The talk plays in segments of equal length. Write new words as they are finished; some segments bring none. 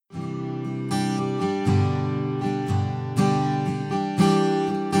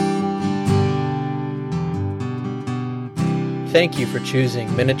Thank you for choosing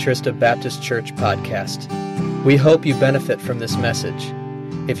Minnetrista Baptist Church podcast. We hope you benefit from this message.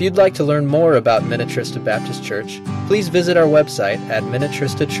 If you'd like to learn more about Minnetrista Baptist Church, please visit our website at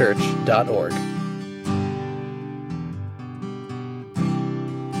minnetristachurch.org.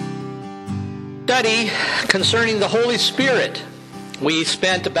 Study concerning the Holy Spirit. We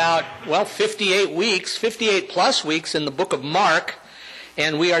spent about, 58 plus weeks in the book of Mark,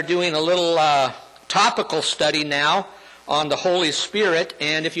 and we are doing a little topical study now on the Holy Spirit.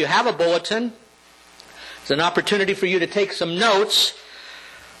 And if you have a bulletin, it's an opportunity for you to take some notes.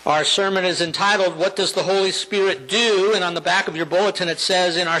 Our sermon is entitled, What Does the Holy Spirit Do? And on the back of your bulletin it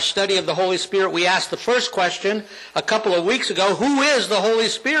says, in our study of the Holy Spirit, we asked the first question a couple of weeks ago, who is the Holy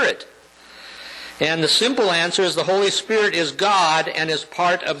Spirit? And the simple answer is the Holy Spirit is God and is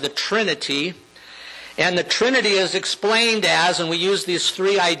part of the Trinity. And the Trinity is explained as, and we used these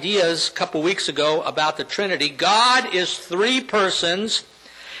three ideas a couple weeks ago about the Trinity. God is three persons.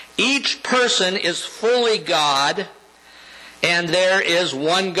 Each person is fully God, and there is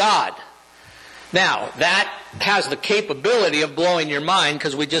one God. Now, that has the capability of blowing your mind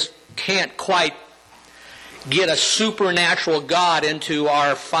because we just can't quite get a supernatural God into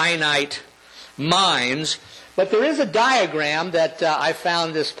our finite minds. But there is a diagram that I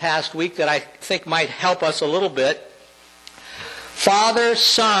found this past week that I think might help us a little bit. Father,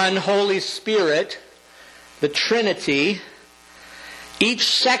 Son, Holy Spirit, the Trinity. Each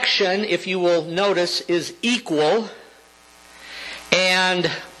section, if you will notice, is equal and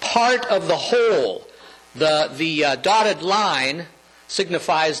part of the whole. The dotted line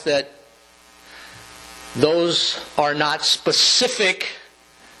signifies that those are not specific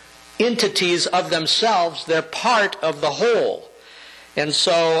entities of themselves, they're part of the whole. And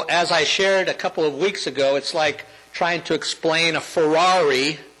so, as I shared a couple of weeks ago, it's like trying to explain a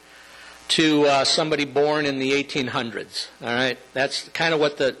Ferrari to somebody born in the 1800s. All right, that's kind of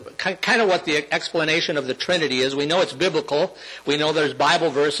what the explanation of the Trinity is. We know it's biblical. We know there's Bible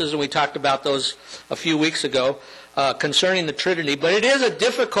verses, and we talked about those a few weeks ago concerning the Trinity. But it is a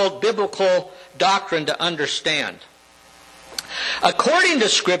difficult biblical doctrine to understand. According to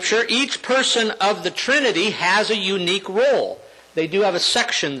Scripture, each person of the Trinity has a unique role. They do have a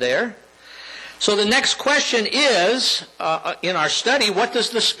section there. So the next question is, in our study, what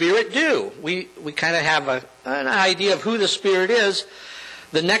does the Spirit do? We kind of have an idea of who the Spirit is.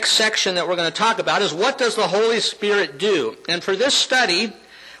 The next section that we're going to talk about is, what does the Holy Spirit do? And for this study,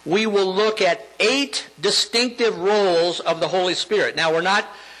 we will look at 8 distinctive roles of the Holy Spirit. Now, we're not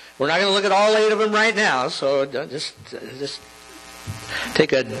going to look at all 8 of them right now, so just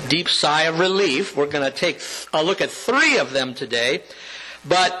take a deep sigh of relief. We're going to take a look at 3 of them today.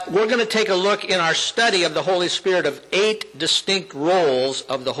 But we're going to take a look in our study of the Holy Spirit of 8 distinct roles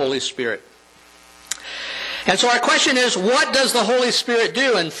of the Holy Spirit. And so our question is, what does the Holy Spirit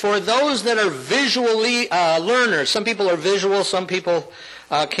do? And for those that are visually learners, some people are visual, some people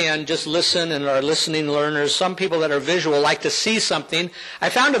can just listen and are listening learners. Some people that are visual like to see something. I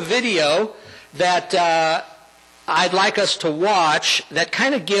found a video that I'd like us to watch that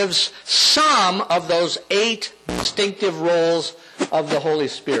kind of gives some of those 8 distinctive roles of the Holy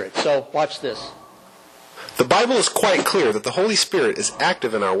Spirit. So, watch this. The Bible is quite clear that the Holy Spirit is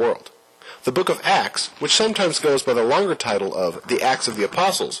active in our world. The book of Acts, which sometimes goes by the longer title of the Acts of the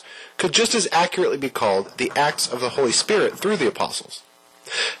Apostles, could just as accurately be called the Acts of the Holy Spirit through the Apostles.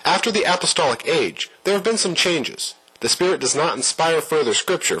 After the apostolic age, there have been some changes. The Spirit does not inspire further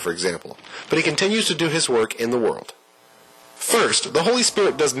Scripture, for example, but He continues to do His work in the world. First, the Holy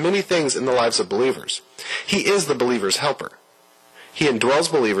Spirit does many things in the lives of believers. He is the believer's helper. He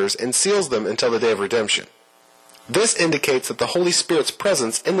indwells believers and seals them until the day of redemption. This indicates that the Holy Spirit's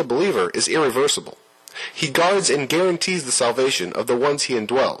presence in the believer is irreversible. He guards and guarantees the salvation of the ones He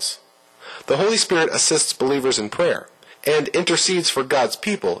indwells. The Holy Spirit assists believers in prayer and intercedes for God's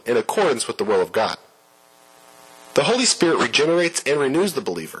people in accordance with the will of God. The Holy Spirit regenerates and renews the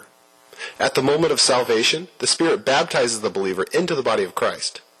believer. At the moment of salvation, the Spirit baptizes the believer into the body of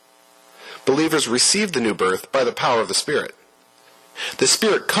Christ. Believers receive the new birth by the power of the Spirit. The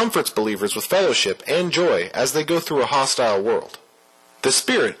Spirit comforts believers with fellowship and joy as they go through a hostile world. The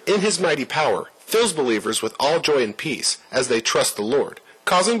Spirit, in His mighty power, fills believers with all joy and peace as they trust the Lord,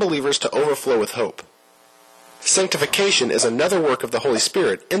 causing believers to overflow with hope. Sanctification is another work of the Holy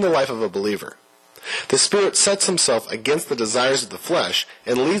Spirit in the life of a believer. The Spirit sets Himself against the desires of the flesh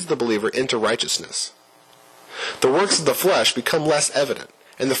and leads the believer into righteousness. The works of the flesh become less evident,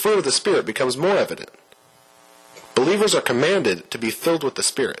 and the fruit of the Spirit becomes more evident. Believers are commanded to be filled with the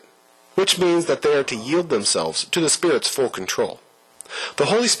Spirit, which means that they are to yield themselves to the Spirit's full control. The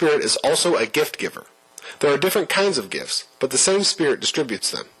Holy Spirit is also a gift giver. There are different kinds of gifts, but the same Spirit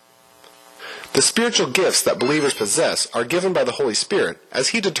distributes them. The spiritual gifts that believers possess are given by the Holy Spirit as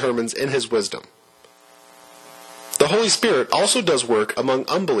He determines in His wisdom. The Holy Spirit also does work among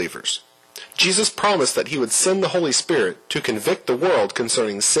unbelievers. Jesus promised that He would send the Holy Spirit to convict the world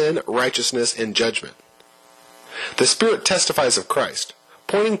concerning sin, righteousness, and judgment. The Spirit testifies of Christ,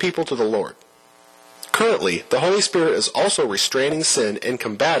 pointing people to the Lord. Currently, the Holy Spirit is also restraining sin and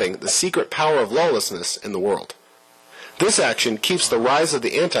combating the secret power of lawlessness in the world. This action keeps the rise of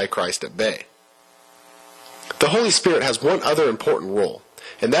the Antichrist at bay. The Holy Spirit has one other important role,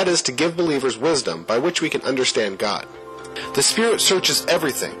 and that is to give believers wisdom by which we can understand God. The Spirit searches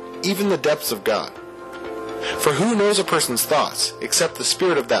everything, even the depths of God. For who knows a person's thoughts, except the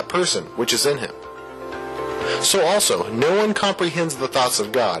spirit of that person which is in him? So also, no one comprehends the thoughts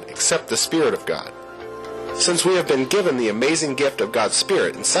of God except the Spirit of God. Since we have been given the amazing gift of God's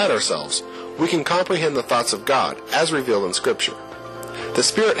Spirit inside ourselves, we can comprehend the thoughts of God as revealed in Scripture. The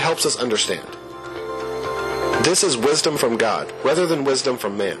Spirit helps us understand. This is wisdom from God, rather than wisdom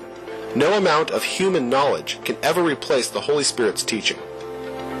from man. No amount of human knowledge can ever replace the Holy Spirit's teaching.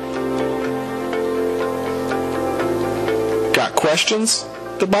 Got questions?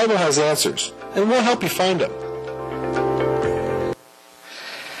 The Bible has answers, and we'll help you find them.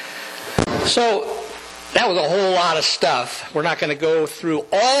 So, that was a whole lot of stuff. We're not going to go through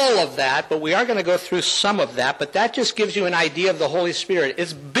all of that, but we are going to go through some of that. But that just gives you an idea of the Holy Spirit.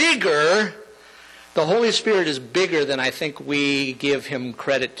 It's bigger. The Holy Spirit is bigger than I think we give Him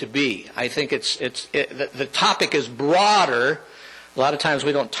credit to be. I think the topic is broader. A lot of times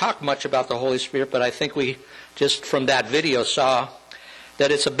we don't talk much about the Holy Spirit, but I think we just from that video saw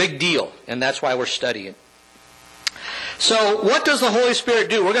that it's a big deal, and that's why we're studying. So what does the Holy Spirit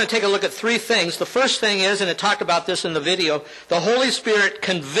do? We're going to take a look at three things. The first thing is, and it talked about this in the video, the Holy Spirit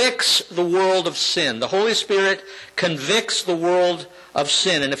convicts the world of sin. The Holy Spirit convicts the world of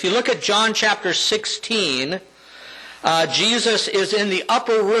sin. And if you look at John chapter 16, Jesus is in the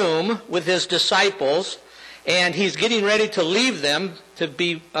upper room with His disciples, and He's getting ready to leave them to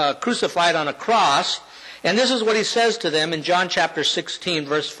be crucified on a cross. And this is what He says to them in John chapter 16,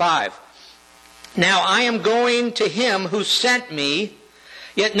 verse 5. Now I am going to Him who sent me,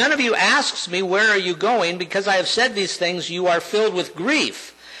 yet none of you asks me, where are you going? Because I have said these things, you are filled with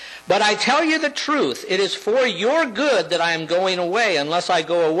grief. But I tell you the truth, it is for your good that I am going away. Unless I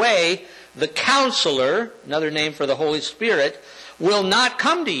go away, the Counselor, another name for the Holy Spirit, will not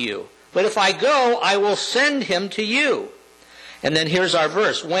come to you. But if I go, I will send Him to you. And then here's our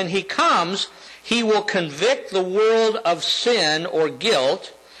verse. When He comes, He will convict the world of sin or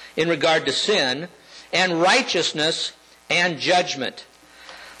guilt, in regard to sin, and righteousness and judgment.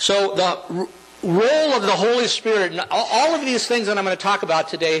 So the role of the Holy Spirit, all of these things that I'm going to talk about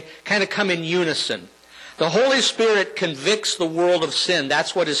today kind of come in unison. The Holy Spirit convicts the world of sin.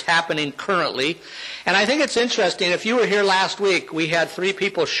 That's what is happening currently. And I think it's interesting, if you were here last week, we had 3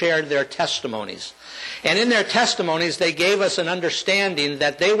 people shared their testimonies. And in their testimonies, they gave us an understanding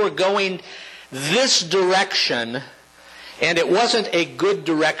that they were going this direction, and it wasn't a good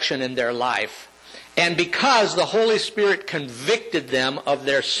direction in their life. And because the Holy Spirit convicted them of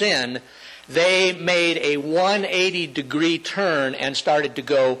their sin, they made a 180-degree turn and started to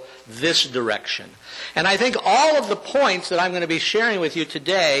go this direction. And I think all of the points that I'm going to be sharing with you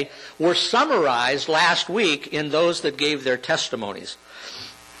today were summarized last week in those that gave their testimonies.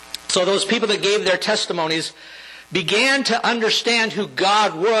 So those people that gave their testimonies began to understand who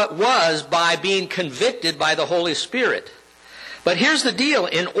God was by being convicted by the Holy Spirit. But here's the deal.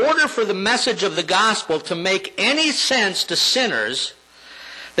 In order for the message of the gospel to make any sense to sinners,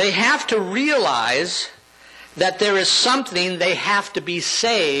 they have to realize that there is something they have to be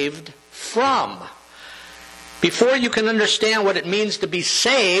saved from. Before you can understand what it means to be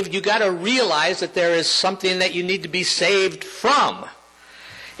saved, you've got to realize that there is something that you need to be saved from.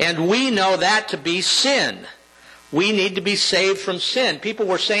 And we know that to be sin. We need to be saved from sin. People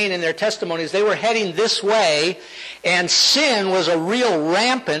were saying in their testimonies they were heading this way, and sin was a real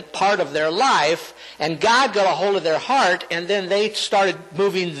rampant part of their life, and God got a hold of their heart, and then they started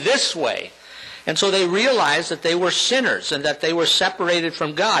moving this way. And so they realized that they were sinners and that they were separated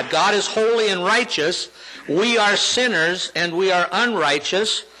from God. God is holy and righteous. We are sinners and we are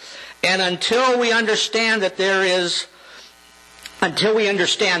unrighteous. And until we understand that there is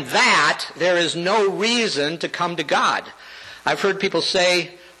no reason to come to God. I've heard people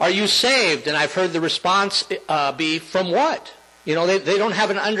say, are you saved? And I've heard the response be, from what? You know, they don't have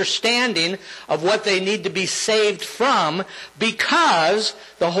an understanding of what they need to be saved from because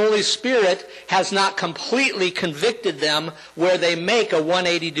the Holy Spirit has not completely convicted them where they make a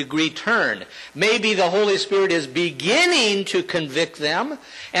 180-degree turn. Maybe the Holy Spirit is beginning to convict them,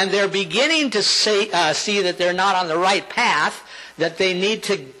 and they're beginning to see that they're not on the right path, that they need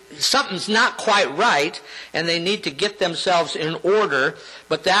to, something's not quite right, and they need to get themselves in order,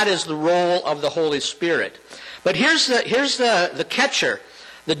 but that is the role of the Holy Spirit. But here's the catcher.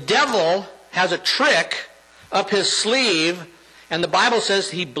 The devil has a trick up his sleeve, and the Bible says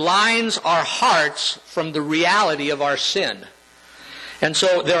he blinds our hearts from the reality of our sin. And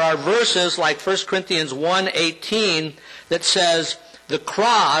so there are verses like 1 Corinthians 1:18 that says the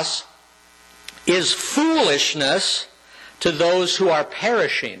cross is foolishness to those who are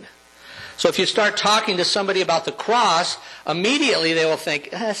perishing. So if you start talking to somebody about the cross, immediately they will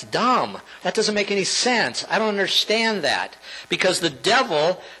think, that's dumb. That doesn't make any sense. I don't understand that. Because the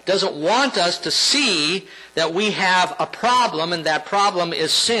devil doesn't want us to see that we have a problem, and that problem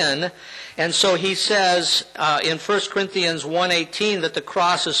is sin. And so he says in 1 Corinthians 1:18 that the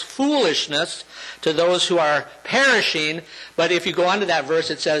cross is foolishness to those who are perishing. But if you go on to that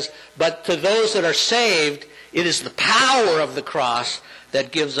verse, it says, but to those that are saved, it is the power of the cross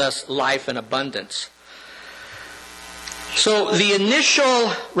that gives us life in abundance. So the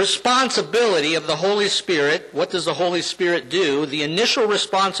initial responsibility of the Holy Spirit, what does the Holy Spirit do? The initial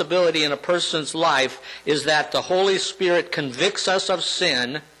responsibility in a person's life is that the Holy Spirit convicts us of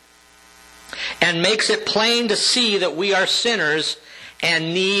sin and makes it plain to see that we are sinners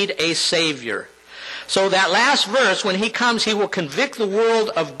and need a Savior. So that last verse, when he comes, he will convict the world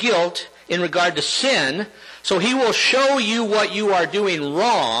of guilt in regard to sin. So he will show you what you are doing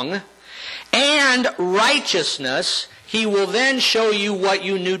wrong, and righteousness. He will then show you what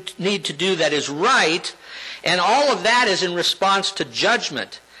you need to do that is right, and all of that is in response to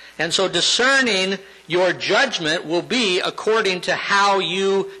judgment. And so discerning your judgment will be according to how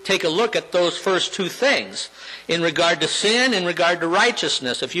you take a look at those first two things, in regard to sin, in regard to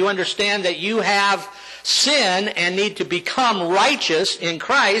righteousness. If you understand that you have sin and need to become righteous in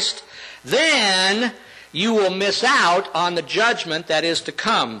Christ, then you will miss out on the judgment that is to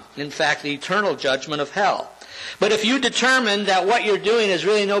come. In fact, the eternal judgment of hell. But if you determine that what you're doing is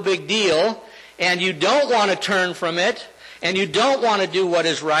really no big deal, and you don't want to turn from it, and you don't want to do what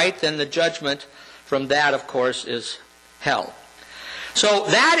is right, then the judgment from that, of course, is hell. So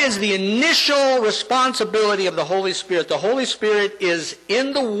that is the initial responsibility of the Holy Spirit. The Holy Spirit is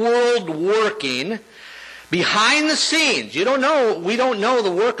in the world working behind the scenes. We don't know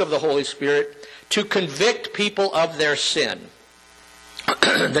the work of the Holy Spirit to convict people of their sin.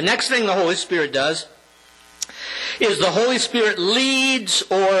 The next thing the Holy Spirit does is the Holy Spirit leads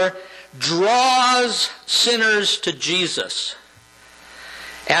or draws sinners to Jesus.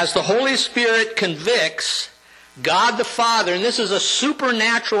 As the Holy Spirit convicts, God the Father, and this is a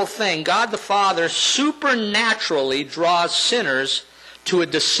supernatural thing, God the Father supernaturally draws sinners to a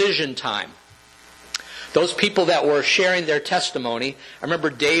decision time. Those people that were sharing their testimony, I remember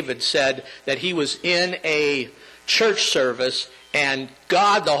David said that he was in a church service and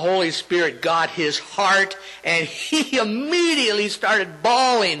God, the Holy Spirit, got his heart, and he immediately started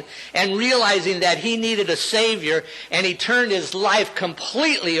bawling and realizing that he needed a Savior, and he turned his life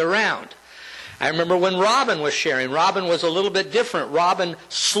completely around. I remember when Robin was sharing. Robin was a little bit different. Robin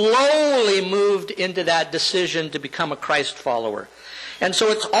slowly moved into that decision to become a Christ follower. And so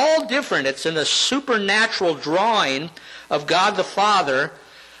it's all different. It's in a supernatural drawing of God the Father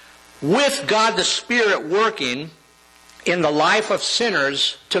with God the Spirit working in the life of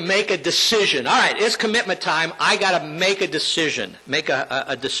sinners to make a decision. All right, it's commitment time. I got to make a decision. Make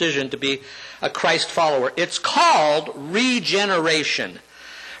a decision to be a Christ follower. It's called regeneration.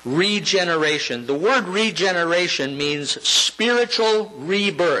 Regeneration. The word regeneration means spiritual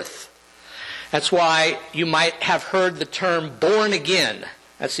rebirth. That's why you might have heard the term born again.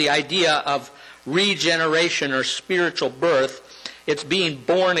 That's the idea of regeneration or spiritual birth. It's being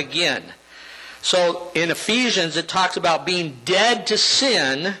born again. So in Ephesians it talks about being dead to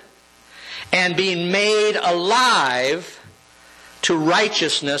sin and being made alive to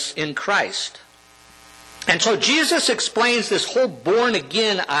righteousness in Christ. And so Jesus explains this whole born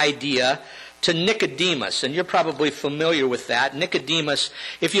again idea to Nicodemus, and you're probably familiar with that. Nicodemus,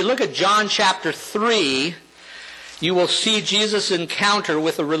 if you look at John chapter 3, you will see Jesus' encounter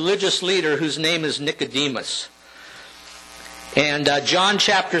with a religious leader whose name is Nicodemus. And John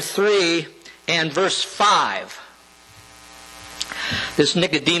chapter 3 and verse 5. This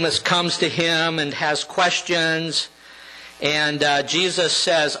Nicodemus comes to him and has questions, and Jesus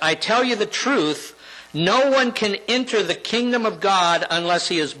says, I tell you the truth, No one can enter the kingdom of God unless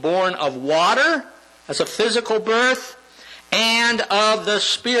he is born of water, that's a physical birth, and of the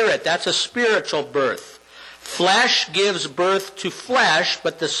Spirit, that's a spiritual birth. Flesh gives birth to flesh,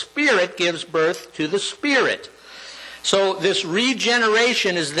 but the Spirit gives birth to the Spirit. So this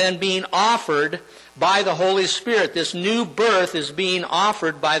regeneration is then being offered by the Holy Spirit. This new birth is being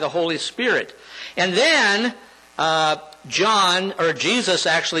offered by the Holy Spirit. And then Jesus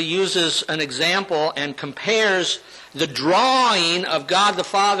actually uses an example and compares the drawing of God the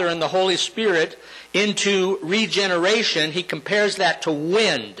Father and the Holy Spirit into regeneration. He compares that to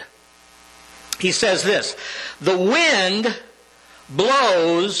wind. He says this, the wind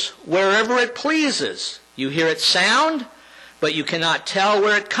blows wherever it pleases. You hear its sound, but you cannot tell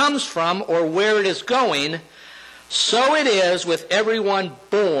where it comes from or where it is going. So it is with everyone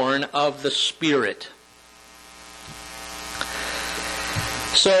born of the Spirit.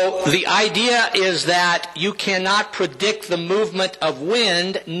 So the idea is that you cannot predict the movement of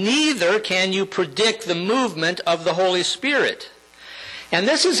wind, neither can you predict the movement of the Holy Spirit. And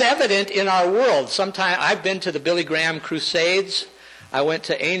this is evident in our world. Sometimes I've been to the Billy Graham Crusades. I went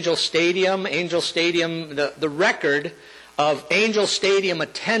to Angel Stadium. Angel Stadium, the record of Angel Stadium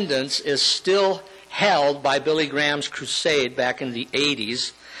attendance is still held by Billy Graham's crusade back in the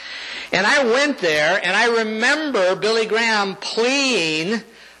 80s. And I went there, and I remember Billy Graham pleading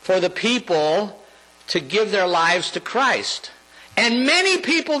for the people to give their lives to Christ. And many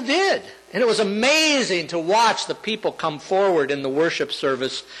people did. And it was amazing to watch the people come forward in the worship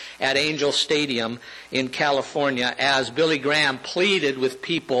service at Angel Stadium in California as Billy Graham pleaded with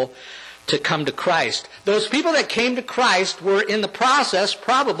people to come to Christ. Those people that came to Christ were in the process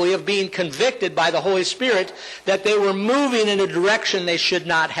probably of being convicted by the Holy Spirit that they were moving in a direction they should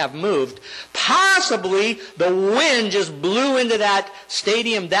not have moved. Possibly the wind just blew into that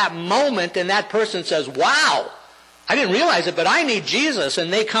stadium that moment and that person says, wow, I didn't realize it, but I need Jesus.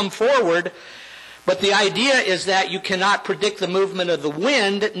 And they come forward. But the idea is that you cannot predict the movement of the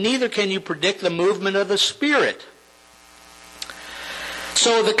wind, neither can you predict the movement of the Spirit.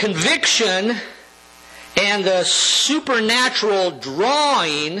 So the conviction and the supernatural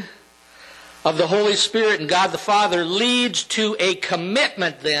drawing of the Holy Spirit and God the Father leads to a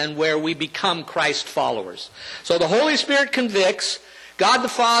commitment then where we become Christ followers. So the Holy Spirit convicts, God the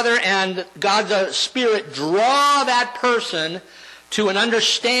Father and God the Spirit draw that person to an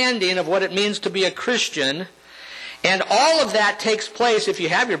understanding of what it means to be a Christian. And all of that takes place, if you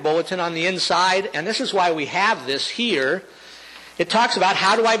have your bulletin on the inside, and this is why we have this here. It talks about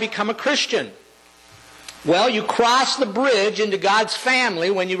how do I become a Christian? Well, you cross the bridge into God's family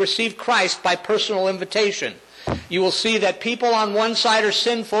when you receive Christ by personal invitation. You will see that people on one side are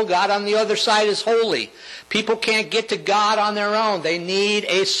sinful, God on the other side is holy. People can't get to God on their own. They need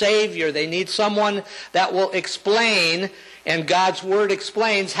a Savior. They need someone that will explain, and God's Word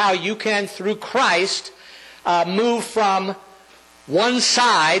explains how you can, through Christ, move from one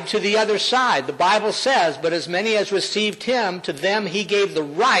side to the other side. The Bible says, but as many as received Him, to them He gave the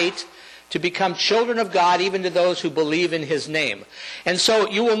right to become children of God, even to those who believe in His name. And so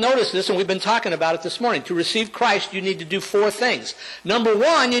you will notice this, and we've been talking about it this morning. To receive Christ, you need to do 4 things. Number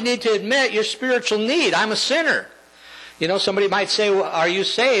 1, you need to admit your spiritual need. I'm a sinner. You know, somebody might say, well, are you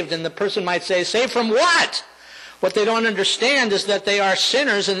saved? And the person might say, saved from what? What they don't understand is that they are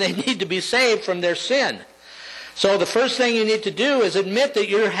sinners and they need to be saved from their sin. So the first thing you need to do is admit that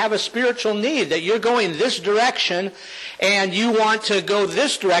you have a spiritual need, that you're going this direction and you want to go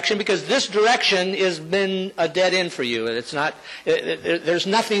this direction because this direction has been a dead end for you. It's not, there's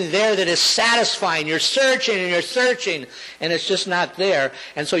nothing there that is satisfying. You're searching and you're searching and it's just not there.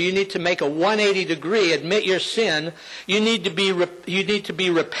 And so you need to make a 180 degree, admit your sin. You need to be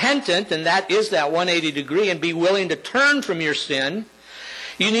repentant, and that is that 180 degree, and be willing to turn from your sin.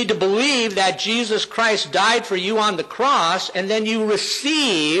 You need to believe that Jesus Christ died for you on the cross, and then you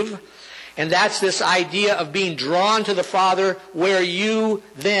receive, and that's this idea of being drawn to the Father, where you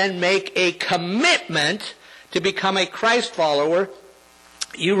then make a commitment to become a Christ follower.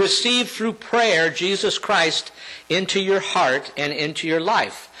 You receive through prayer Jesus Christ into your heart and into your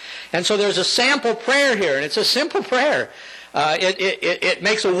life. And so there's a sample prayer here, and it's a simple prayer. It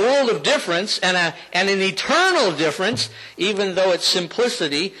makes a world of difference and an eternal difference, even though it's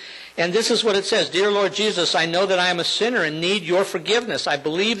simplicity. And this is what it says. Dear Lord Jesus, I know that I am a sinner and need your forgiveness. I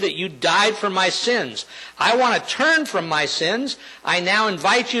believe that you died for my sins. I want to turn from my sins. I now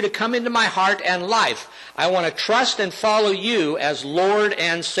invite you to come into my heart and life. I want to trust and follow you as Lord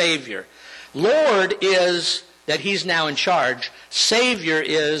and Savior. Lord is that He's now in charge. Savior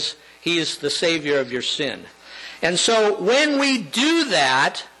is He is the Savior of your sin. And so when we do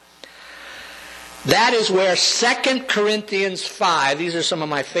that, That is where 2 Corinthians 5, these are some of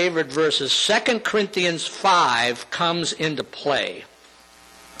my favorite verses, 2 Corinthians 5 comes into play.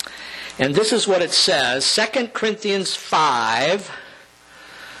 And this is what it says, 2 Corinthians 5,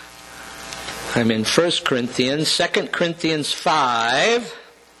 I'm in 1 Corinthians, 2 Corinthians 5,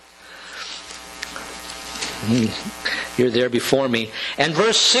 you're there before me, and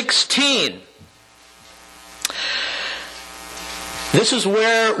verse 16. This is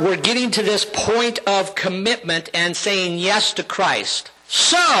where we're getting to this point of commitment and saying yes to Christ.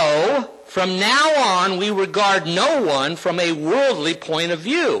 So, from now on, we regard no one from a worldly point of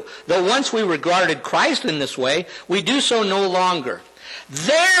view. Though once we regarded Christ in this way, we do so no longer.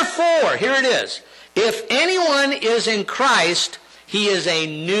 Therefore, here it is, if anyone is in Christ, he is a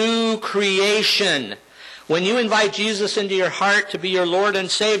new creation. When you invite Jesus into your heart to be your Lord and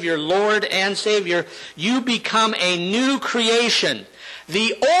Savior, you become a new creation.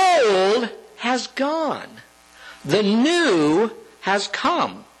 The old has gone. The new has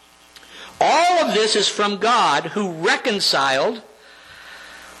come. All of this is from God, who reconciled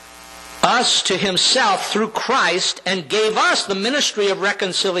us to himself through Christ and gave us the ministry of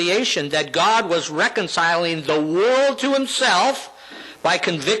reconciliation, that God was reconciling the world to himself by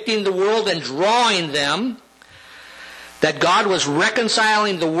convicting the world and drawing them, that God was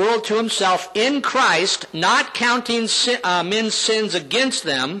reconciling the world to himself in Christ, not counting men's sins against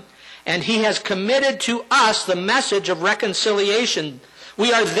them, and he has committed to us the message of reconciliation.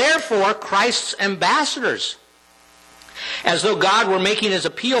 We are therefore Christ's ambassadors, as though God were making his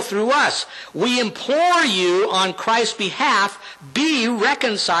appeal through us. We implore you on Christ's behalf, be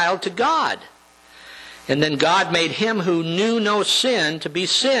reconciled to God. And then God made him who knew no sin to be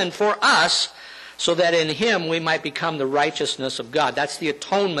sin for us, so that in him we might become the righteousness of God. That's the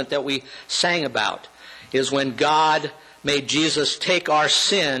atonement that we sang about, is when God made Jesus take our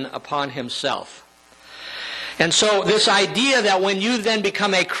sin upon himself. And so this idea that when you then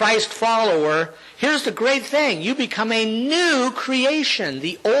become a Christ follower, here's the great thing, you become a new creation.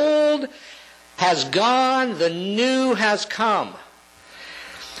 The old has gone, the new has come.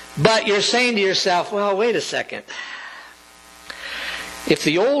 But you're saying to yourself, well, wait a second. If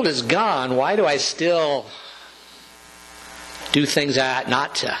the old is gone, why do I still do things I ought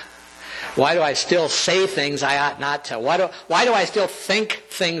not to? Why do I still say things I ought not to? Why do I still think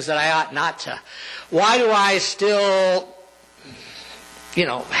things that I ought not to? Why do I still,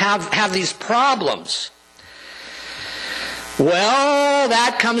 have these problems? Well,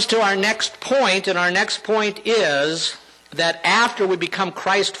 that comes to our next point, and our next point is that after we become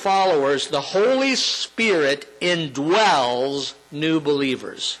Christ followers, the Holy Spirit indwells new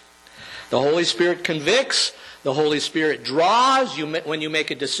believers. The Holy Spirit convicts, the Holy Spirit draws. When you make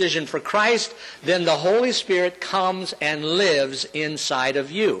a decision for Christ, then the Holy Spirit comes and lives inside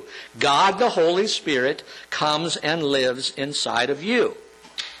of you. God, the Holy Spirit, comes and lives inside of you.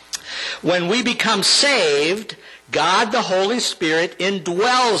 When we become saved, God, the Holy Spirit,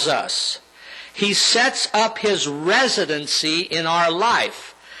 indwells us. He sets up his residency in our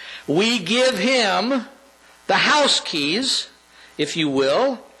life. We give him the house keys, if you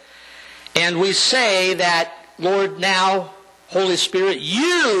will, and we say that, Lord, now, Holy Spirit,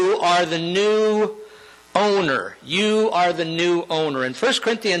 you are the new owner. You are the new owner. And 1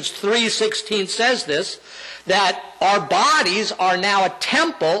 Corinthians 3:16 says this, that our bodies are now a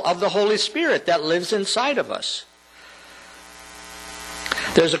temple of the Holy Spirit that lives inside of us.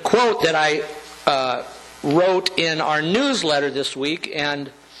 There's a quote that I wrote in our newsletter this week,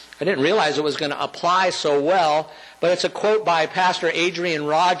 and I didn't realize it was going to apply so well, but it's a quote by Pastor Adrian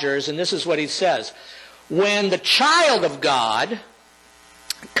Rogers, and this is what he says. When the child of God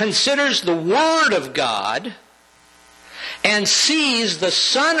considers the Word of God and sees the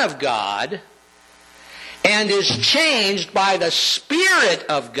Son of God and is changed by the Spirit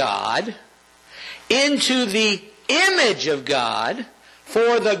of God into the image of God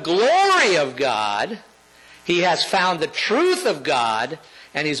for the glory of God, he has found the truth of God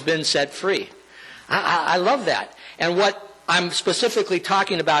and he's been set free. I love that. And what I'm specifically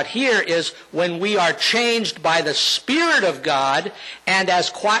talking about here is when we are changed by the Spirit of God, and as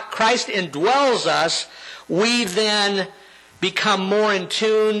Christ indwells us, we then become more in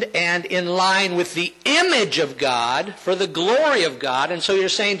tune and in line with the image of God for the glory of God. And so you're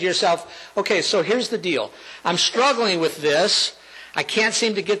saying to yourself, okay, so here's the deal. I'm struggling with this. I can't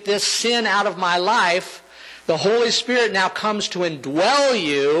seem to get this sin out of my life. The Holy Spirit now comes to indwell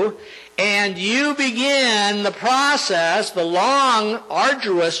you, and you begin the process, the long,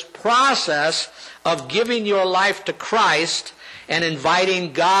 arduous process of giving your life to Christ and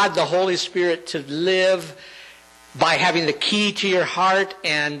inviting God, the Holy Spirit, to live by having the key to your heart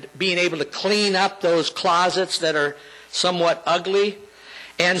and being able to clean up those closets that are somewhat ugly.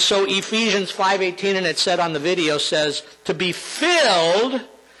 And so Ephesians 5:18, and it said on the video, says to be filled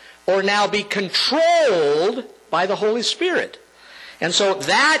or now be controlled by the Holy Spirit. And so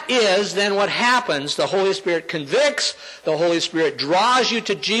that is then what happens. The Holy Spirit convicts. The Holy Spirit draws you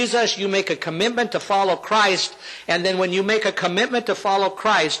to Jesus. You make a commitment to follow Christ. And then when you make a commitment to follow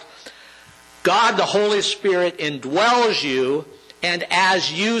Christ, God, the Holy Spirit, indwells you. And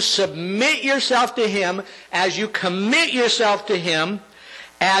as you submit yourself to Him, as you commit yourself to Him,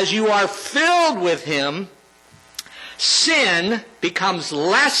 as you are filled with Him, sin becomes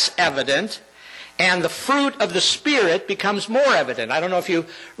less evident, and the fruit of the Spirit becomes more evident. I don't know if you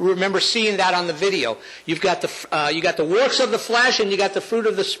remember seeing that on the video. You've got the works of the flesh and you got the fruit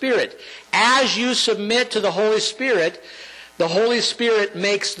of the Spirit. As you submit to the Holy Spirit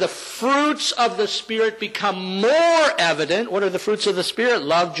makes the fruits of the Spirit become more evident. What are the fruits of the Spirit?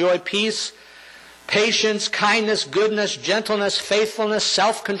 Love, joy, peace, patience, kindness, goodness, gentleness, faithfulness,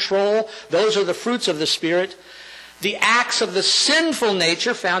 self-control. Those are the fruits of the Spirit. The acts of the sinful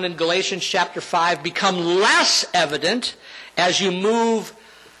nature found in Galatians chapter 5 become less evident as you move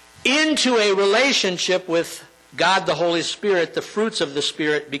into a relationship with God the Holy Spirit. The fruits of the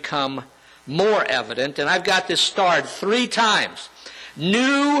Spirit become more evident. And I've got this starred 3 times.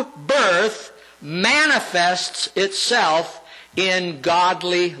 New birth manifests itself in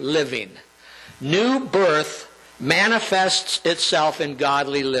godly living. New birth manifests itself in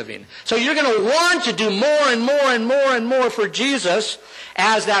godly living. So you're going to want to do more and more and more and more for Jesus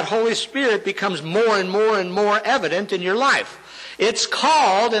as that Holy Spirit becomes more and more and more evident in your life. It's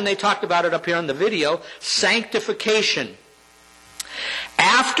called, and they talked about it up here on the video, sanctification.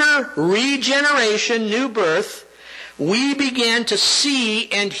 After regeneration, new birth, we began to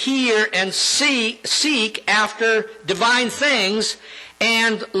see and hear and seek after divine things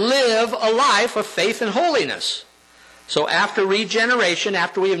and live a life of faith and holiness. So after regeneration,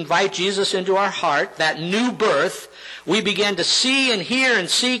 after we invite Jesus into our heart, that new birth, we begin to see and hear and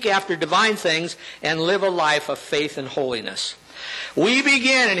seek after divine things and live a life of faith and holiness. We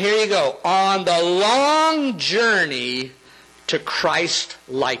begin, and here you go, on the long journey to Christ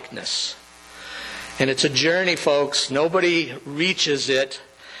likeness. And it's a journey, folks. Nobody reaches it.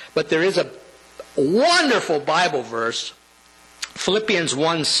 But there is a wonderful Bible verse, Philippians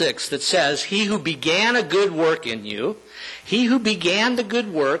 1:6, that says, He who began a good work in you, He who began the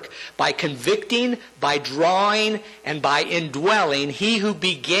good work by convicting, by drawing, and by indwelling, He who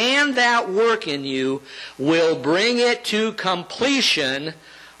began that work in you will bring it to completion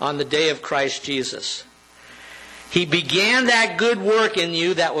on the day of Christ Jesus. He began that good work in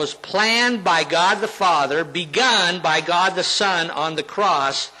you that was planned by God the Father, begun by God the Son on the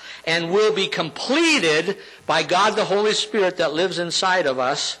cross, and will be completed by God the Holy Spirit that lives inside of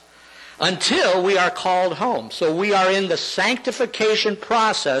us until we are called home. So we are in the sanctification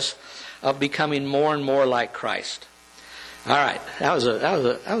process of becoming more and more like Christ. All right, that was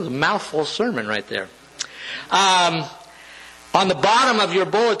a mouthful sermon right there. On the bottom of your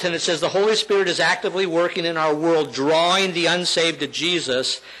bulletin it says the Holy Spirit is actively working in our world, drawing the unsaved to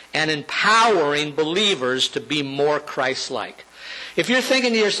Jesus and empowering believers to be more Christ-like. If you're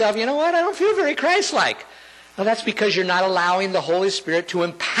thinking to yourself, you know what, I don't feel very Christ-like. Well, that's because you're not allowing the Holy Spirit to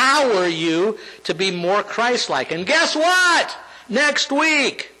empower you to be more Christ-like. And guess what? Next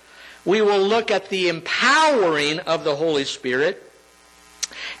week, we will look at the empowering of the Holy Spirit.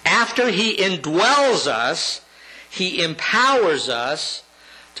 After He indwells us, He empowers us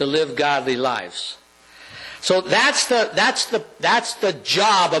to live godly lives. So that's the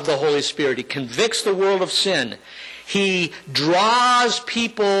job of the Holy Spirit. He convicts the world of sin. He draws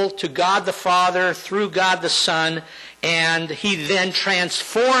people to God the Father through God the Son, and He then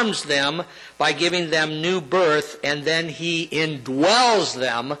transforms them by giving them new birth, and then He indwells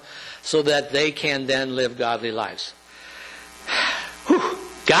them so that they can then live godly lives. Whew.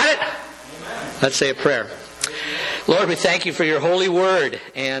 Got it? Amen. Let's say a prayer. Lord, we thank You for Your holy word.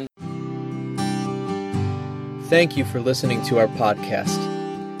 And thank you for listening to our podcast.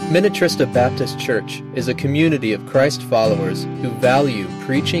 Minnetrista Baptist Church is a community of Christ followers who value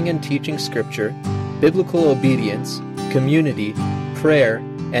preaching and teaching Scripture, biblical obedience, community, prayer,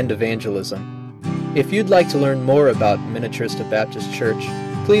 and evangelism. If you'd like to learn more about Minnetrista Baptist Church,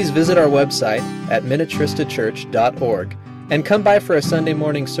 please visit our website at minnetristachurch.org and come by for a Sunday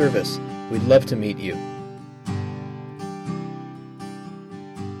morning service. We'd love to meet you.